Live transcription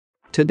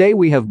Today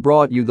we have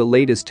brought you the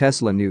latest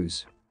Tesla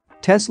news.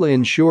 Tesla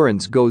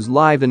insurance goes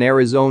live in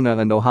Arizona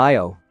and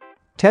Ohio.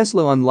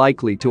 Tesla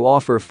unlikely to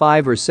offer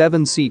 5 or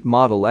 7-seat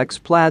Model X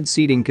Plaid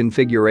seating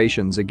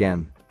configurations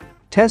again.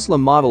 Tesla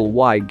Model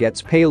Y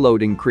gets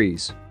payload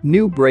increase,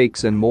 new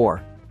brakes and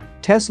more.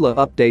 Tesla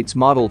updates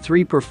Model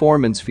 3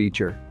 performance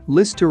feature,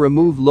 list to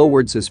remove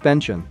lowered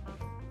suspension.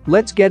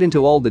 Let's get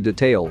into all the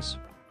details.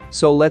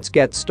 So let's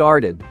get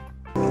started.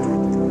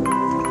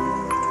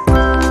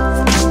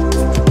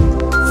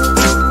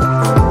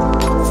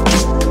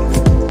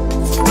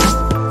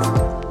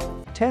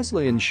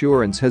 Tesla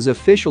insurance has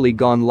officially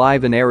gone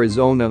live in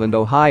Arizona and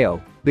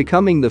Ohio,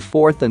 becoming the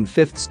 4th and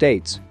 5th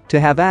states to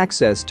have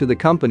access to the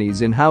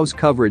company's in-house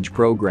coverage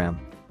program.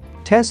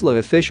 Tesla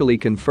officially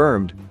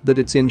confirmed that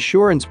its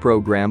insurance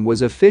program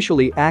was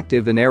officially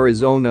active in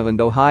Arizona and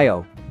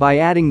Ohio by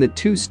adding the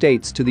 2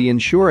 states to the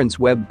insurance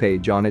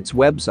webpage on its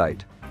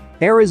website.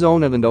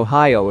 Arizona and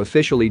Ohio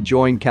officially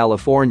joined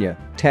California,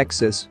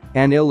 Texas,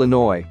 and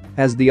Illinois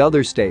as the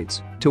other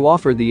states to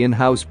offer the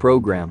in-house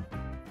program.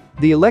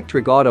 The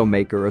electric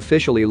automaker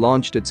officially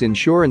launched its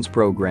insurance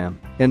program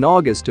in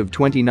August of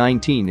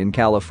 2019 in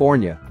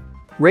California.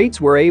 Rates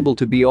were able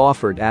to be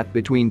offered at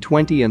between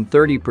 20 and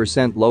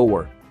 30%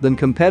 lower than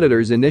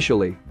competitors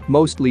initially,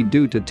 mostly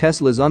due to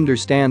Tesla's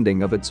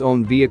understanding of its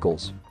own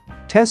vehicles.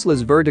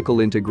 Tesla's vertical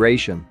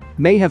integration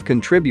may have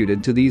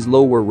contributed to these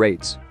lower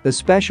rates,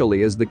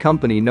 especially as the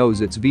company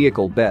knows its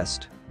vehicle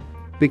best.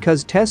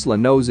 Because Tesla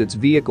knows its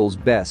vehicles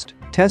best,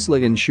 Tesla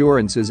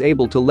Insurance is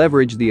able to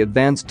leverage the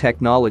advanced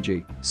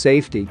technology,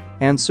 safety,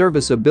 and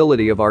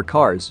serviceability of our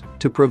cars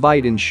to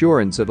provide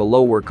insurance at a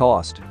lower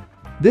cost.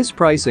 This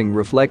pricing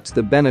reflects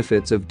the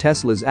benefits of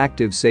Tesla's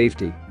active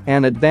safety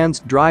and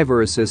advanced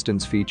driver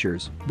assistance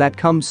features that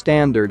come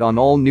standard on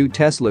all new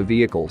Tesla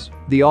vehicles,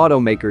 the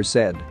automaker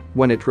said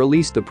when it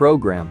released the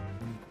program.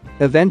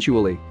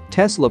 Eventually,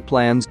 Tesla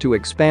plans to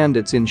expand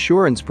its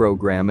insurance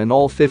program in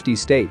all 50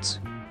 states.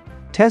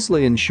 Tesla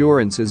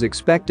Insurance is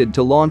expected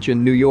to launch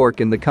in New York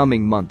in the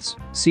coming months,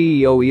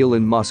 CEO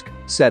Elon Musk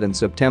said in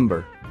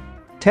September.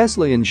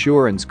 Tesla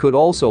Insurance could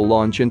also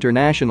launch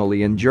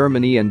internationally in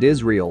Germany and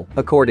Israel,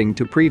 according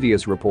to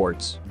previous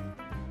reports.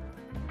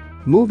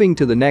 Moving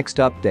to the next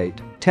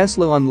update,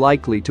 Tesla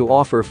unlikely to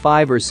offer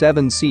 5 or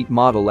 7-seat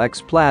Model X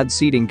Plaid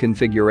seating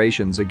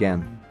configurations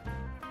again.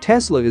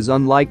 Tesla is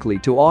unlikely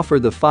to offer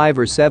the 5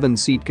 or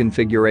 7-seat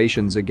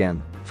configurations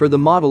again for the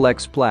Model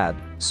X Plaid,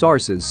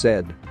 sources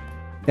said.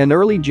 In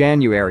early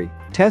January,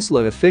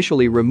 Tesla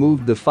officially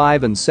removed the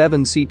 5 and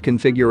 7-seat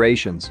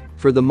configurations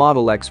for the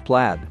Model X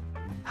Plaid.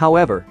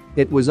 However,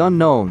 it was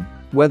unknown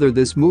whether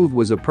this move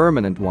was a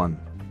permanent one.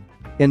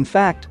 In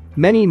fact,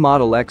 many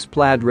Model X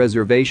Plaid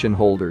reservation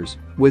holders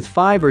with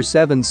 5 or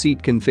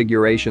 7-seat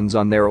configurations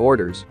on their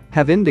orders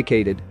have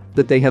indicated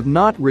that they have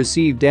not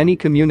received any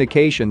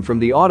communication from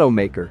the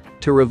automaker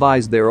to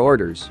revise their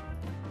orders.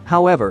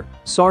 However,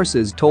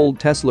 sources told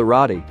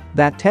Teslarati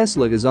that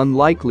Tesla is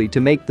unlikely to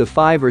make the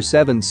 5 or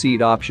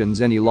 7-seat options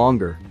any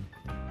longer.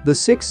 The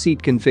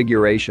 6-seat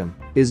configuration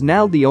is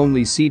now the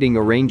only seating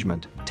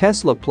arrangement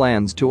Tesla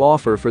plans to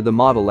offer for the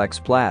Model X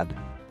Plaid.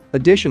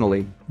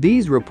 Additionally,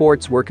 these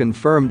reports were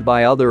confirmed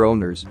by other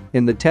owners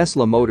in the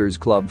Tesla Motors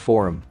Club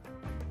forum.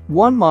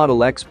 One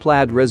Model X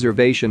Plaid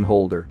reservation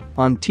holder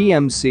on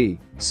TMC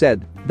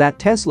said that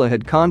Tesla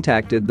had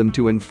contacted them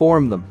to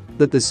inform them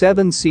that the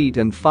 7-seat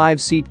and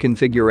 5-seat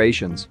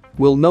configurations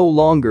will no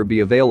longer be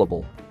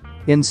available.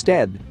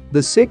 Instead, the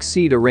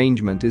 6-seat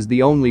arrangement is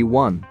the only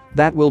one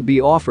that will be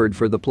offered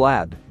for the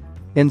Plaid.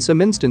 In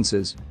some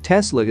instances,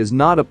 Tesla is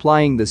not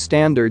applying the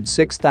standard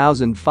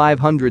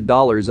 $6,500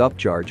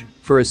 upcharge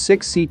for a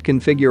 6-seat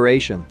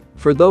configuration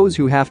for those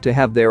who have to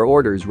have their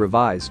orders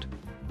revised.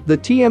 The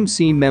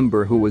TMC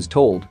member who was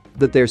told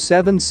that their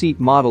 7-seat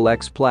Model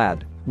X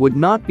Plaid would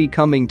not be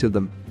coming to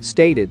them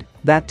stated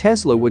that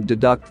Tesla would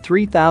deduct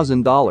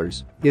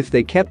 $3,000 if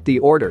they kept the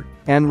order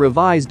and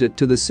revised it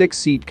to the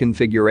 6-seat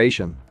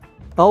configuration.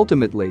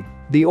 Ultimately,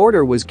 the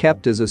order was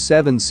kept as a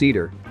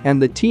 7-seater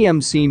and the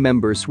TMC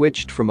member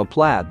switched from a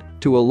Plaid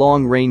to a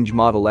long-range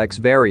Model X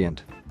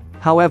variant.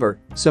 However,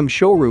 some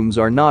showrooms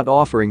are not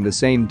offering the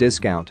same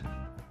discount.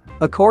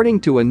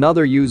 According to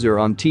another user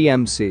on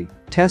TMC,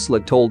 Tesla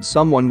told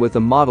someone with a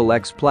Model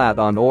X Plaid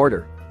on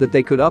order that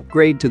they could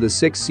upgrade to the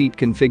 6-seat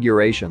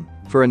configuration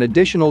for an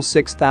additional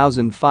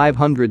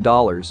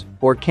 $6,500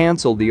 or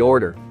cancel the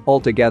order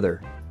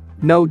altogether.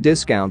 No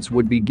discounts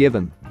would be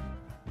given.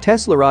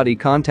 Teslarati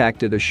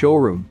contacted a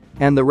showroom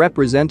and the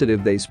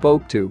representative they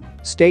spoke to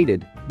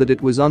stated that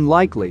it was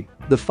unlikely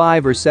the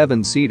 5 or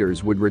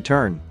 7-seaters would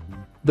return.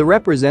 The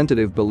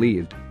representative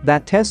believed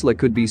that Tesla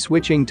could be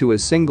switching to a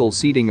single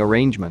seating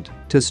arrangement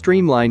to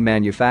streamline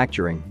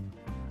manufacturing.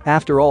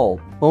 After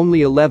all,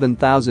 only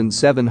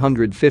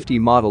 11,750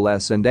 Model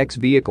S and X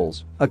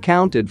vehicles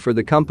accounted for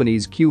the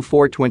company's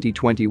Q4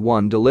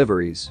 2021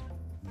 deliveries.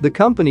 The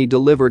company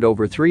delivered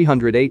over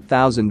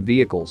 308,000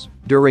 vehicles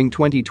during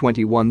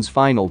 2021's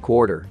final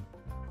quarter.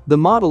 The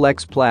Model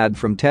X Plaid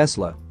from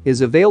Tesla is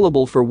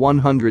available for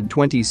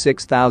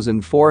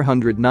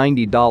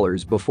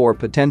 $126,490 before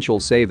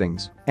potential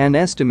savings, and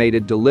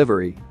estimated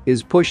delivery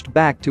is pushed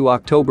back to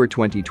October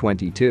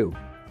 2022.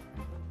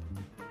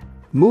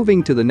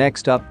 Moving to the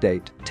next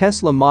update,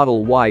 Tesla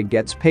Model Y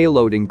gets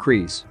payload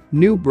increase,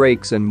 new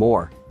brakes and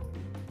more.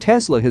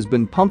 Tesla has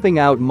been pumping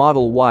out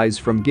Model Ys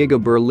from Giga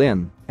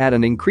Berlin at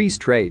an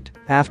increased rate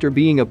after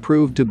being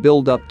approved to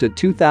build up to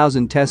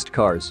 2,000 test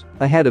cars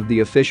ahead of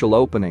the official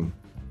opening.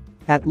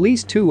 At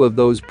least 2 of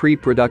those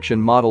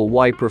pre-production Model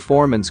Y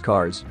performance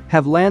cars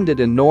have landed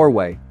in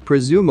Norway,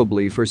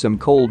 presumably for some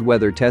cold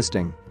weather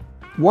testing.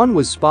 One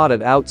was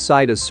spotted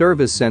outside a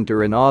service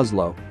center in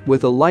Oslo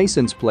with a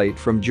license plate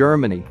from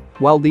Germany,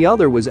 while the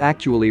other was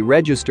actually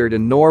registered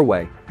in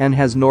Norway and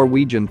has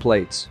Norwegian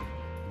plates.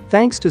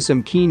 Thanks to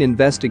some keen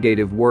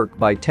investigative work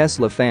by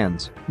Tesla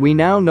fans, we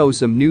now know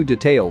some new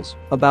details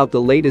about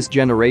the latest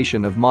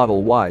generation of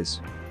Model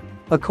Ys.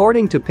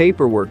 According to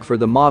paperwork for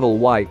the Model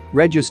Y,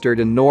 registered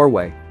in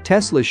Norway,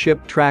 Tesla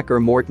ship tracker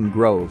Morten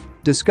Grove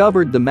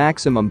discovered the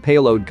maximum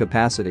payload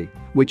capacity,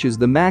 which is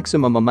the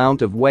maximum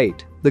amount of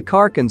weight the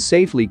car can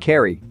safely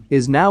carry,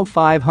 is now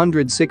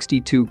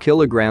 562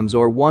 kilograms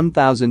or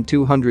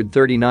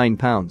 1,239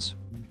 pounds.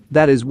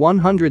 That is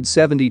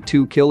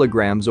 172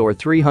 kilograms or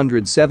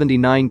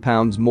 379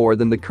 pounds more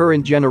than the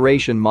current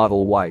generation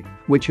Model Y,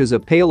 which has a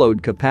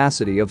payload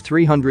capacity of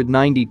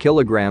 390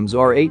 kilograms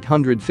or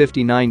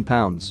 859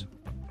 pounds.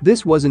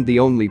 This wasn't the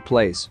only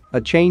place a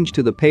change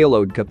to the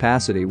payload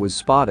capacity was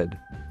spotted.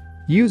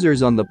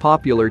 Users on the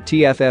popular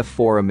TFF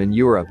forum in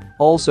Europe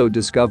also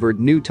discovered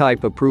new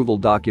type approval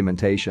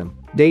documentation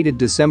dated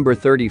December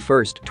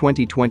 31,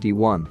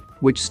 2021,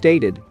 which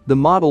stated the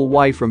Model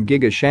Y from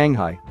Giga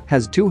Shanghai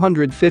has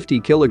 250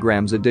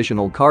 kilograms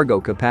additional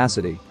cargo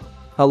capacity.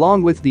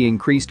 Along with the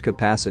increased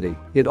capacity,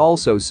 it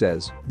also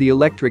says the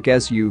electric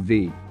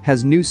SUV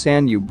has new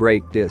Sanyu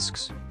brake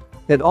discs.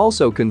 It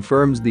also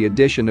confirms the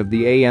addition of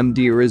the AMD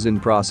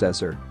Ryzen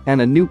processor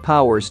and a new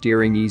power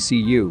steering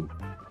ECU.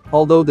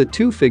 Although the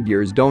two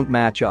figures don't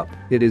match up,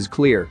 it is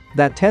clear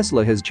that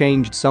Tesla has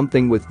changed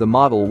something with the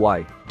Model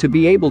Y to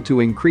be able to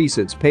increase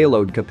its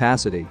payload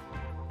capacity.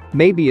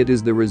 Maybe it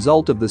is the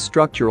result of the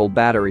structural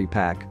battery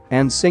pack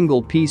and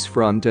single-piece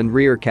front and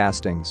rear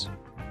castings.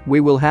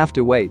 We will have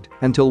to wait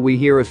until we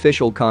hear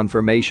official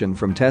confirmation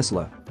from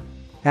Tesla.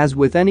 As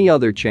with any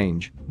other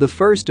change, the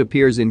first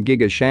appears in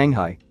Giga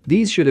Shanghai.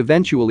 These should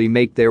eventually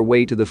make their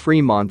way to the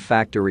Fremont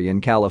factory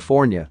in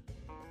California.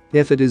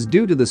 If it is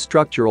due to the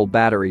structural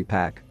battery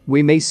pack,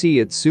 we may see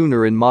it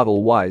sooner in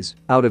Model Ys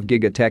out of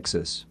Giga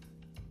Texas.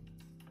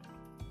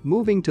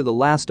 Moving to the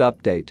last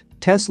update,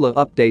 Tesla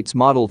updates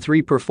Model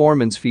 3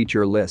 performance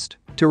feature list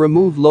to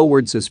remove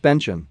lowered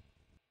suspension.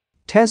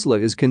 Tesla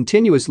is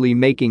continuously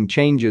making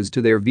changes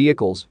to their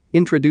vehicles,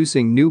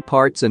 introducing new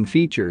parts and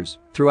features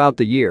throughout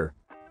the year.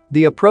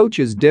 The approach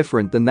is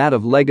different than that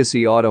of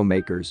legacy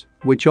automakers,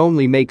 which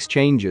only makes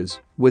changes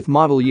with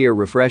model year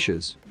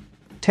refreshes.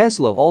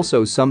 Tesla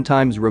also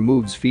sometimes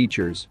removes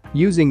features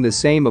using the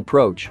same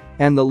approach,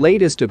 and the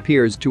latest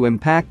appears to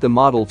impact the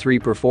Model 3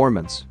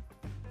 performance.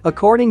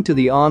 According to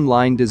the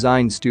online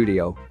design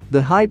studio,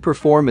 the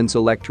high-performance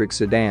electric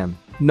sedan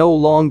no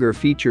longer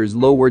features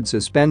lowered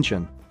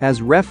suspension,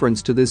 as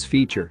reference to this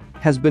feature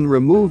has been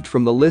removed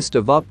from the list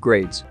of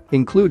upgrades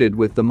included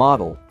with the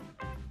model.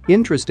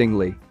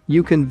 Interestingly,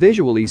 you can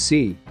visually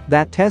see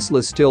that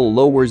Tesla still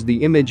lowers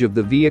the image of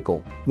the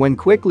vehicle when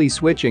quickly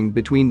switching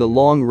between the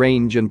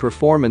long-range and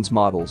performance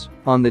models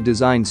on the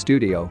design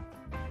studio.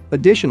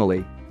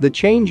 Additionally, the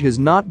change has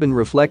not been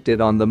reflected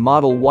on the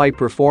Model Y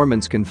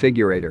performance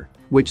configurator,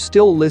 which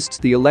still lists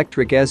the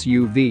electric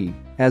SUV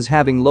as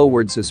having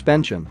lowered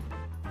suspension.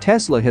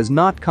 Tesla has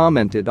not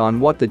commented on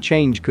what the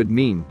change could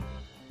mean.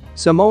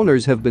 Some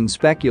owners have been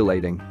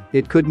speculating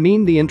it could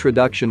mean the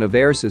introduction of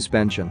air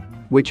suspension,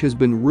 which has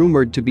been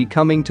rumored to be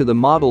coming to the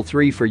Model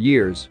 3 for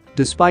years,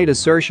 despite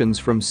assertions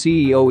from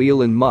CEO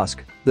Elon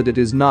Musk that it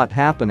is not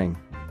happening.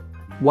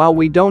 While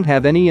we don't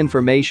have any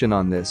information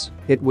on this,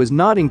 it was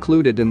not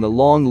included in the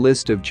long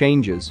list of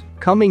changes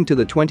coming to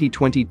the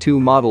 2022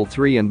 Model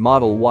 3 and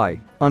Model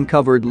Y,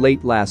 uncovered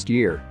late last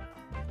year.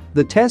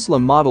 The Tesla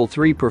Model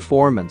 3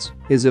 Performance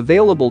is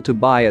available to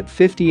buy at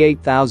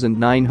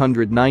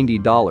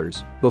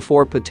 $58,990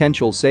 before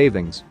potential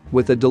savings,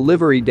 with a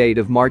delivery date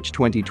of March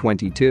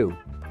 2022.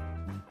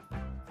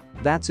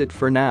 That's it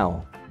for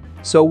now.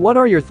 So what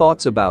are your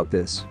thoughts about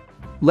this?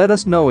 Let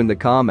us know in the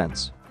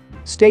comments.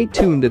 Stay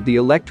tuned at the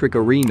Electric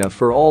Arena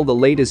for all the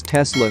latest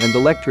Tesla and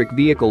electric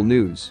vehicle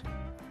news.